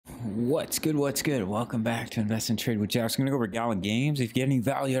What's good? What's good? Welcome back to Invest and Trade with Jaxx. I'm gonna go over GALA games. If you get any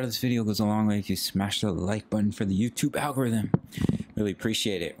value out of this video, it goes a long way if you smash the like button for the YouTube algorithm. Really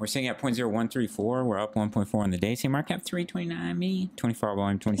appreciate it. We're sitting at 0.0134. We're up 1.4 on the day. Same market cap 329 million, 24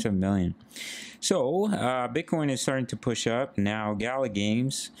 volume, 27 million. So Bitcoin is starting to push up now. GALA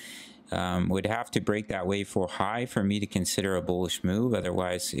games would have to break that wave 4 high for me to consider a bullish move.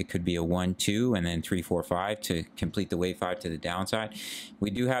 Otherwise, it could be a 1-2 and then 3-4-5 to complete the wave 5 to the downside. We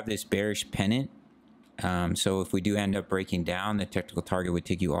do have this bearish pennant. So if we do end up breaking down, the technical target would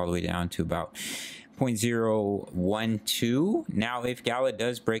take you all the way down to about 0.012. Now, if GALA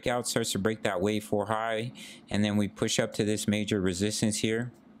does break out, starts to break that wave 4 high, and then we push up to this major resistance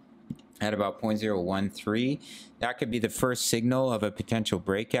here at about 0.013, that could be the first signal of a potential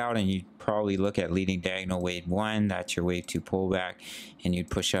breakout, and you'd probably look at leading diagonal wave 1, that's your wave 2 pullback, and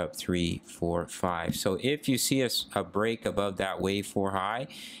you'd push up 3, 4, 5. So if you see a break above that wave 4 high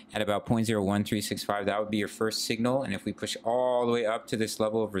at about 0.01365, that would be your first signal. And if we push all the way up to this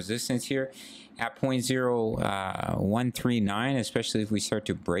level of resistance here at 0.0139, especially if we start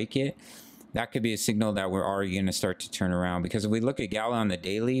to break it, that could be a signal that we're already going to start to turn around. Because if we look at GALA on the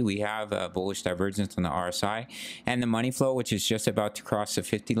daily, we have a bullish divergence on the RSI and the money flow, which is just about to cross the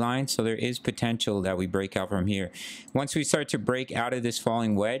 50 line. So there is potential that we break out from here. Once we start to break out of this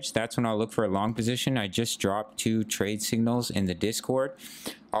falling wedge, that's when I'll look for a long position. I just dropped 2 trade signals in the Discord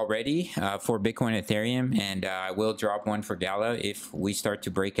already for Bitcoin and Ethereum, and I will drop one for GALA if we start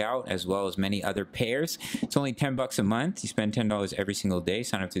to break out, as well as many other pairs. It's only $10 a month. You spend $10 every single day.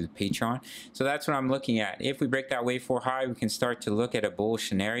 Sign up to the Patreon. So that's what I'm looking at. If we break that wave 4 high, we can start to look at a bullish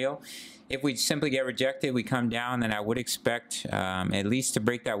scenario. If we simply get rejected, we come down, then I would expect at least to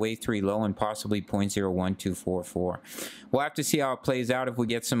break that wave 3 low and possibly 0.01244. We'll have to see how it plays out, if we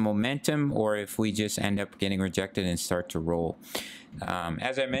get some momentum or if we just end up getting rejected and start to roll.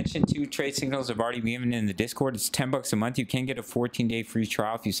 As I mentioned, 2 trade signals have already been given in the Discord. It's $10 a month. You can get a 14-day free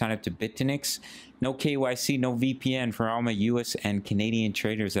trial if you sign up to Bitfinex. No KYC, no VPN for all my US and Canadian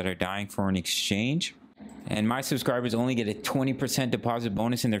traders that are dying for an exchange. And my subscribers only get a 20% deposit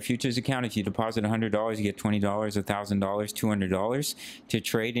bonus in their futures account. If you deposit $100, you get $20, $1,000, $200 to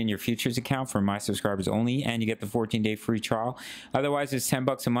trade in your futures account for my subscribers only. And you get the 14-day free trial. Otherwise, it's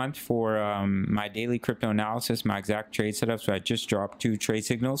 $10 a month for my daily crypto analysis, my exact trade setup. So I just dropped 2 trade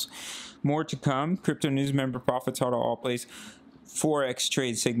signals. More to come. Crypto News member Profits Auto all plays Forex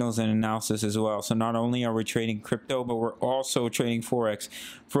trade signals and analysis as well. So not only are we trading crypto, but we're also trading Forex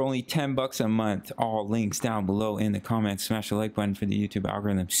for only $10 a month. All links down below in the comments. Smash the like button for the YouTube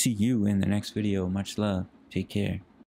algorithm. See you in the next video. Much love. Take care.